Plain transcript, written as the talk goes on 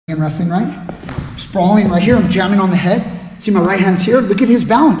in wrestling, right? Sprawling right here, I'm jamming on the head. See my right hand's here, look at his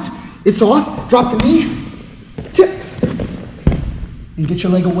balance. It's off, drop the knee, tip. And get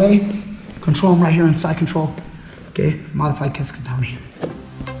your leg away. Control him right here in side control. Okay, modified Keskatami.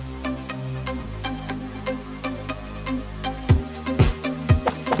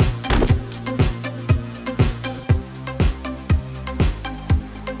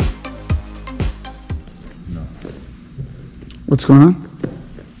 What's going on?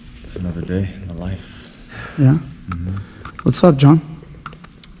 It's another day in the life. Yeah? Mm-hmm. What's up, John?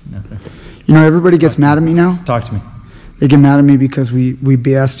 Nothing. You know, everybody gets mad at me now. Talk to me. They get mad at me because we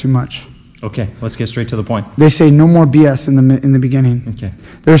BS too much. Okay, let's get straight to the point. They say no more BS in the beginning. Okay.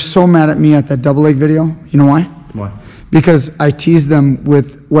 They're so mad at me at that double leg video. You know why? Why? Because I teased them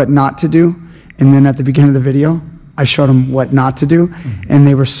with what not to do, and then at the beginning of the video, I showed them what not to do, and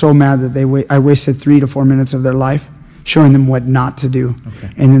they were so mad that I wasted 3 to 4 minutes of their life showing them what not to do.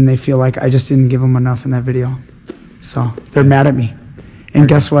 Okay. And then they feel like I just didn't give them enough in that video. So they're mad at me. And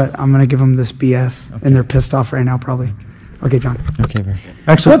guess what? I'm going to give them this BS, and they're pissed off right now probably. Okay, John. Okay, very good.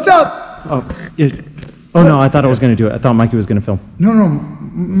 Actually, what's up? Oh, no, I thought I was going to do it. I thought Mikey was going to film. No,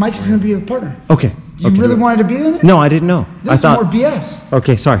 Mike is going to be a partner. Okay. You really wanted to be in it? No, I didn't know. This is more BS.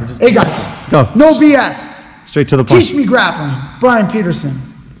 Okay, sorry. Hey, guys. Go. No BS. Straight to the point. Teach me grappling. Brian Peterson.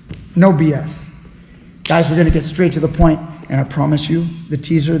 No BS. Guys, we're going to get straight to the point, and I promise you, the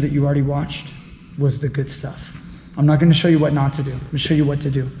teaser that you already watched was the good stuff. I'm not going to show you what not to do. I'm going to show you what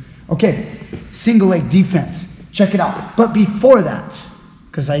to do. Okay, single leg defense. Check it out. But before that,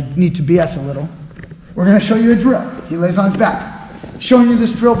 because I need to BS a little, we're going to show you a drill. He lays on his back. Showing you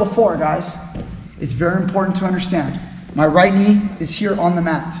this drill before, guys. It's very important to understand. My right knee is here on the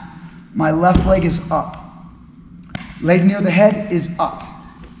mat. My left leg is up. Leg near the head is up.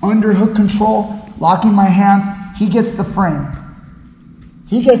 Underhook control, locking my hands. He gets the frame.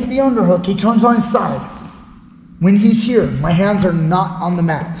 He gets the underhook. He turns on his side. When he's here, my hands are not on the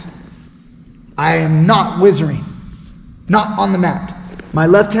mat. I am not wizarding. Not on the mat. My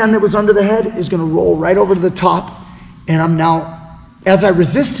left hand that was under the head is going to roll right over to the top. And I'm now, as I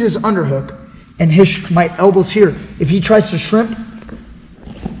resist his underhook, and my elbow's here. If he tries to shrimp,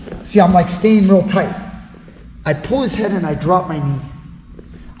 see, I'm like staying real tight. I pull his head and I drop my knee.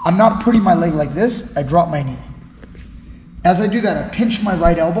 I'm not putting my leg like this, I drop my knee. As I do that, I pinch my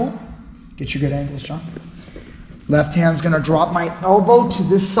right elbow. Get your good angles, John. Left hand's gonna drop my elbow to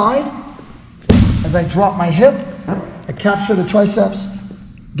this side. As I drop my hip, I capture the triceps,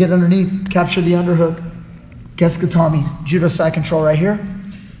 get underneath, capture the underhook, Keskatami, judo side control right here.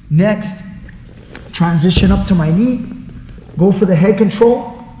 Next, transition up to my knee, go for the head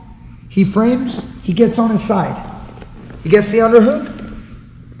control. He frames, he gets on his side. He gets the underhook.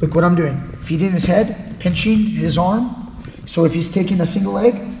 Look what I'm doing. Feeding his head, pinching his arm. So if he's taking a single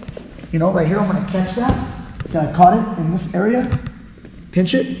leg, you know, right here, I'm gonna catch that. So I caught it in this area,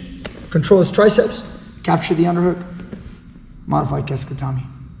 pinch it, control his triceps, capture the underhook, modified Keskatami.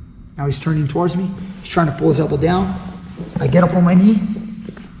 Now he's turning towards me. He's trying to pull his elbow down. I get up on my knee.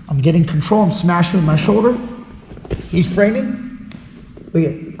 I'm getting control. I'm smashing with my shoulder. He's framing. Look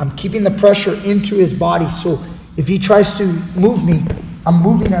at it. I'm keeping the pressure into his body. So if he tries to move me, I'm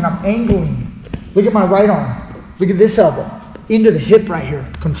moving and I'm angling. Look at my right arm. Look at this elbow. Into the hip right here.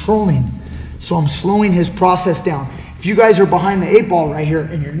 Controlling. So I'm slowing his process down. If you guys are behind the 8-ball right here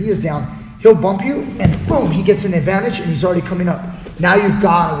and your knee is down, he'll bump you and boom, he gets an advantage and he's already coming up. Now you've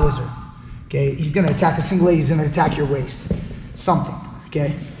got a wizard. Okay, he's gonna attack a single leg, he's gonna attack your waist. Something,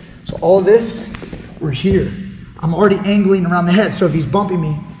 okay? So all of this, we're here. I'm already angling around the head, so if he's bumping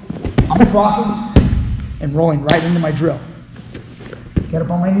me, I'm dropping and rolling right into my drill. Get up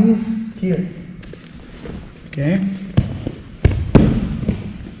on my knees, here. Okay?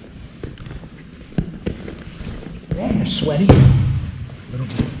 Man, you're sweaty.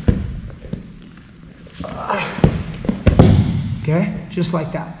 Okay, just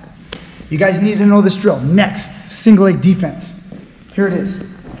like that. You guys need to know this drill. Next, single leg defense. Here it is,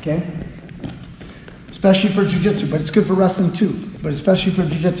 okay? Especially for jiu-jitsu, but it's good for wrestling too, but especially for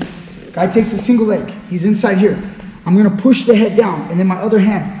jiu-jitsu. Guy takes a single leg, he's inside here. I'm gonna push the head down, and then my other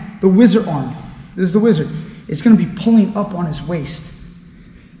hand, the wizard arm, this is the wizard, it's gonna be pulling up on his waist.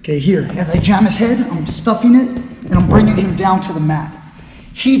 Okay, here, as I jam his head, I'm stuffing it, and I'm bringing him down to the mat.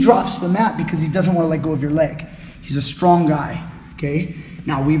 He drops the mat because he doesn't want to let go of your leg. He's a strong guy, okay?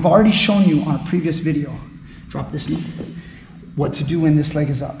 Now, we've already shown you on a previous video, drop this knee, what to do when this leg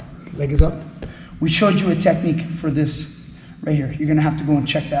is up. Leg is up. We showed you a technique for this right here. You're gonna have to go and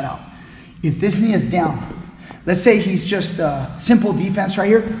check that out. If this knee is down, let's say he's just simple defense right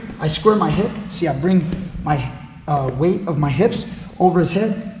here. I square my hip. See, I bring my weight of my hips over his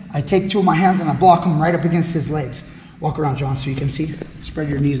head. I take two of my hands and I block him right up against his legs. Walk around, John, so you can see. Spread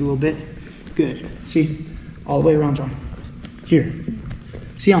your knees a little bit. Good. See? All the way around, John. Here.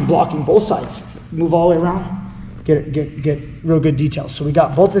 See, I'm blocking both sides. Move all the way around. Get real good details. So we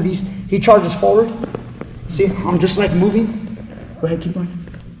got both of these. He charges forward. See, I'm just like moving. Go ahead, keep going.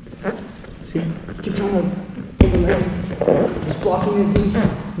 See, keep trying to put the leg. Just blocking his knees,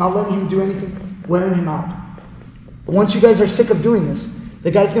 not letting him do anything, wearing him out. But once you guys are sick of doing this,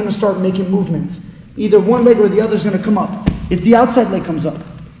 the guy's going to start making movements. Either one leg or the other is going to come up. If the outside leg comes up,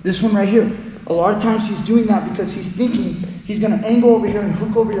 this one right here, a lot of times he's doing that because he's thinking he's going to angle over here and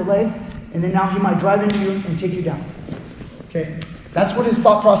hook over your leg, and then now he might drive into you and take you down. Okay, that's what his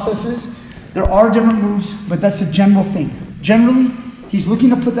thought process is. There are different moves, but that's a general thing. Generally, he's looking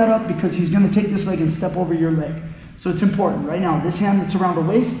to put that up because he's going to take this leg and step over your leg. So it's important. Right now, this hand that's around the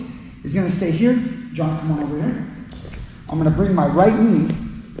waist is going to stay here. John, come on over here. I'm going to bring my right knee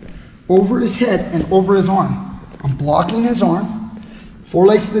over his head and over his arm. I'm blocking his arm,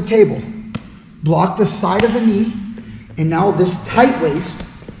 forelegs to the table. Block the side of the knee, and now this tight waist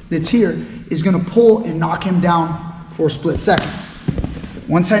that's here is going to pull and knock him down for a split second.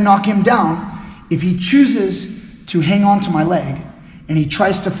 Once I knock him down, if he chooses to hang on to my leg and he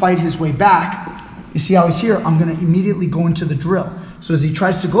tries to fight his way back, you see how he's here? I'm going to immediately go into the drill. So as he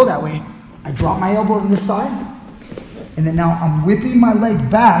tries to go that way, I drop my elbow on this side, and then now I'm whipping my leg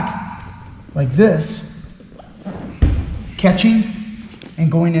back like this, catching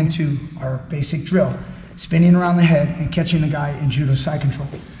and going into our basic drill, spinning around the head and catching the guy in judo side control.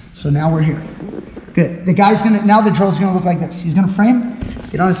 So now we're here. Good. The guy's gonna, now the drill's gonna look like this. He's gonna frame,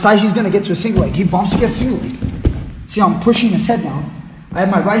 get on his side, he's gonna get to a single leg. He bumps, gets single leg. See how I'm pushing his head down? I have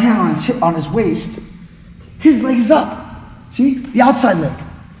my right hand on his hip, on his waist. His leg is up. See? The outside leg.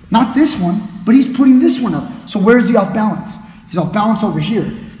 Not this one, but he's putting this one up. So where is he off balance? He's off balance over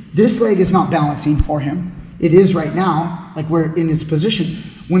here. This leg is not balancing for him. It is right now, like we're in his position.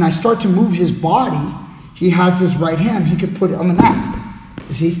 When I start to move his body, he has his right hand, he could put it on the mat.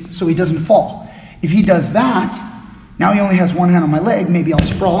 You see? So he doesn't fall. If he does that, now he only has one hand on my leg, maybe I'll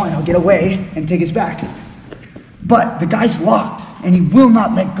sprawl and I'll get away and take his back. But the guy's locked and he will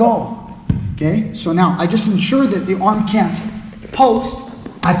not let go. Okay? So now I just ensure that the arm can't post.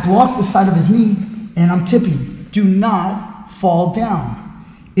 I block the side of his knee and I'm tipping. Do not fall down.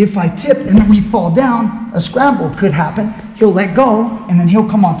 If I tip and then we fall down, a scramble could happen. He'll let go and then he'll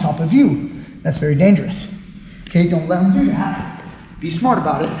come on top of you. That's very dangerous. Okay, don't let him do that. Be smart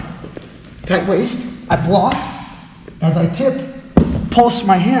about it. Tight waist, I block. As I tip, pulse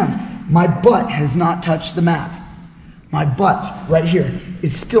my hand. My butt has not touched the mat. My butt right here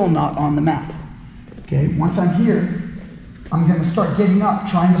is still not on the mat. Okay, once I'm here, I'm gonna start getting up,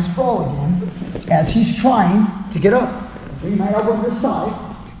 trying to sprawl again. As he's trying to get up, bring my elbow to the side.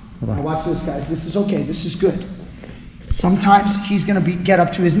 Now watch this, guys. This is okay. This is good. Sometimes he's going to get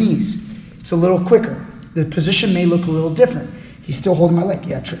up to his knees. It's a little quicker. The position may look a little different. He's still holding my leg.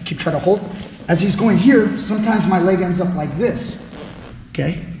 Yeah, keep trying to hold. As he's going here, sometimes my leg ends up like this.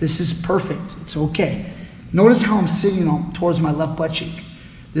 Okay? This is perfect. It's okay. Notice how I'm sitting towards my left butt cheek.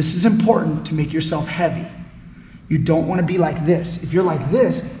 This is important to make yourself heavy. You don't want to be like this. If you're like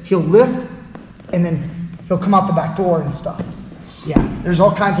this, he'll lift and then he'll come out the back door and stuff. Yeah, there's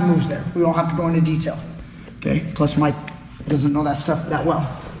all kinds of moves there. We don't have to go into detail. Okay, plus Mike doesn't know that stuff that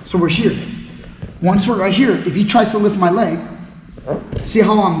well. So we're here. Once we're right here, if he tries to lift my leg, see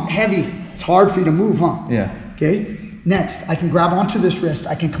how I'm heavy? It's hard for you to move, huh? Yeah. Okay, next, I can grab onto this wrist.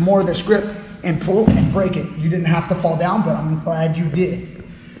 I can come over this grip and pull and break it. You didn't have to fall down, but I'm glad you did.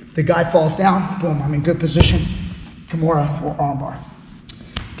 If the guy falls down, boom, I'm in good position. Kimura or armbar.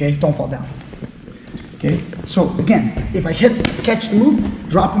 Okay, don't fall down. Okay, so again, if I catch the move,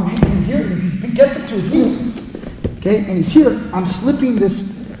 drop him in here, and he gets up to his knees, okay, and he's here, I'm slipping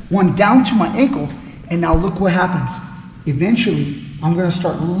this one down to my ankle, and now look what happens. Eventually, I'm gonna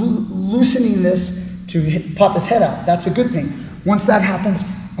start loosening this to pop his head out. That's a good thing. Once that happens,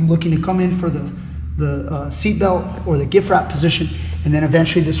 I'm looking to come in for the seat belt or the gift wrap position, and then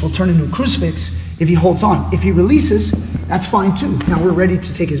eventually this will turn into a crucifix if he holds on. If he releases, that's fine too. Now we're ready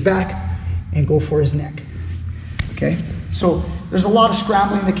to take his back and go for his neck. Okay, so there's a lot of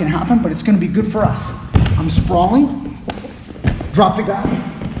scrambling that can happen, but it's going to be good for us. I'm sprawling, drop the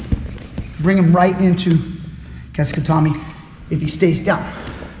guy, bring him right into Kesikatami if he stays down.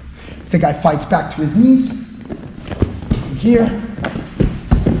 If the guy fights back to his knees, from here,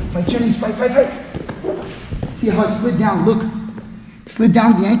 fight your knees, fight. See how it slid down, look. Slid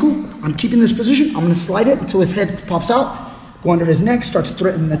down to the ankle, I'm keeping this position, I'm going to slide it until his head pops out, go under his neck, start to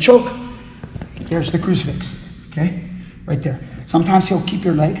threaten the choke. There's the crucifix, okay? Right there. Sometimes he'll keep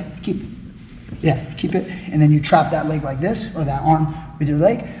your leg, keep it, and then you trap that leg like this, or that arm with your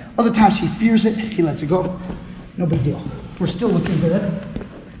leg. Other times he fears it, he lets it go. No big deal. We're still looking good.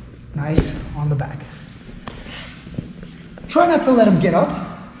 Nice on the back. Try not to let him get up.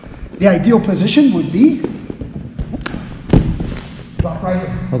 The ideal position would be drop right here.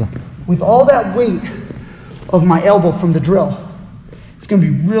 Hold on. With all that weight of my elbow from the drill, it's gonna be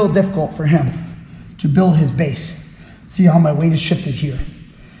real difficult for him to build his base. See how my weight is shifted here.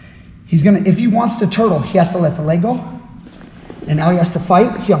 He's gonna, if he wants to turtle, he has to let the leg go. And now he has to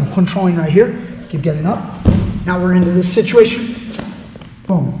fight. See, I'm controlling right here. Keep getting up. Now we're into this situation.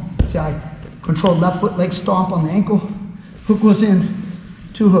 Boom. See, I control left foot, leg stomp on the ankle. Hook goes in,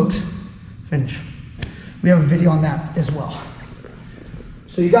 2 hooks, finish. We have a video on that as well.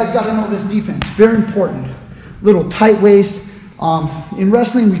 So you guys got to know this defense. Very important. Little tight waist. In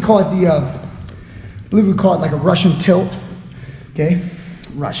wrestling, we call it I believe we call it like a Russian tilt. Okay?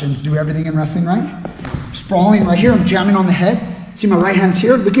 Russians do everything in wrestling, right? Sprawling right here, I'm jamming on the head. See my right hand's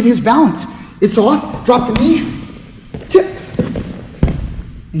here, look at his balance. It's off, drop the knee, tip.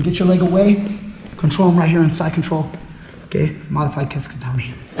 And get your leg away. Control him right here in side control. Okay, modified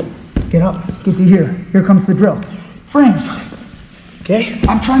Keskatami. Get up, get to here. Here comes the drill. Frames. Okay,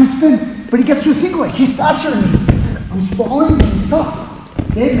 I'm trying to spin, but he gets to a single leg. He's faster than me. I'm sprawling and he's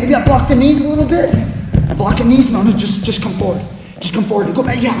tough. Okay, maybe I block the knees a little bit. I block the knees, no, just come forward. Just come forward and go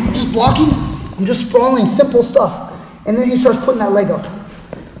back. Yeah, I'm just blocking. I'm just sprawling, simple stuff. And then he starts putting that leg up.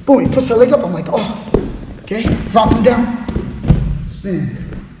 Boom, he puts that leg up, I'm like, oh. Okay, drop him down, spin.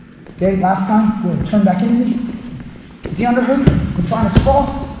 Okay, last time, good, turn back into me. Get the underhook, I'm trying to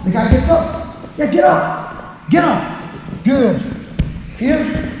sprawl. The guy gets up. Yeah, get up. Get up. Good.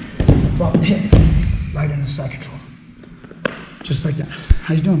 Here, drop the hip. Right into side control. Just like that.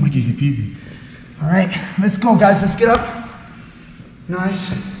 How you doing, Mike? Easy peasy. All right, let's go, guys. Let's get up.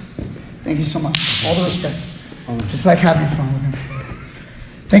 Nice. Thank you so much. All the respect. Just like having fun with him.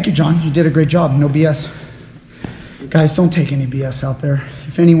 Thank you, John. You did a great job. No BS. Guys, don't take any BS out there.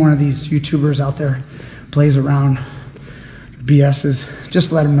 If any one of these YouTubers out there plays around BS's,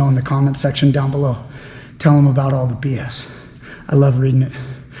 just let them know in the comment section down below. Tell them about all the BS. I love reading it.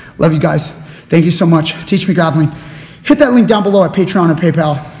 Love you guys. Thank you so much. Teach Me Grappling. Hit that link down below at Patreon and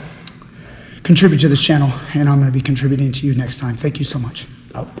PayPal. Contribute to this channel, and I'm going to be contributing to you next time. Thank you so much.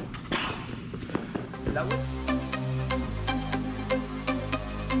 Out.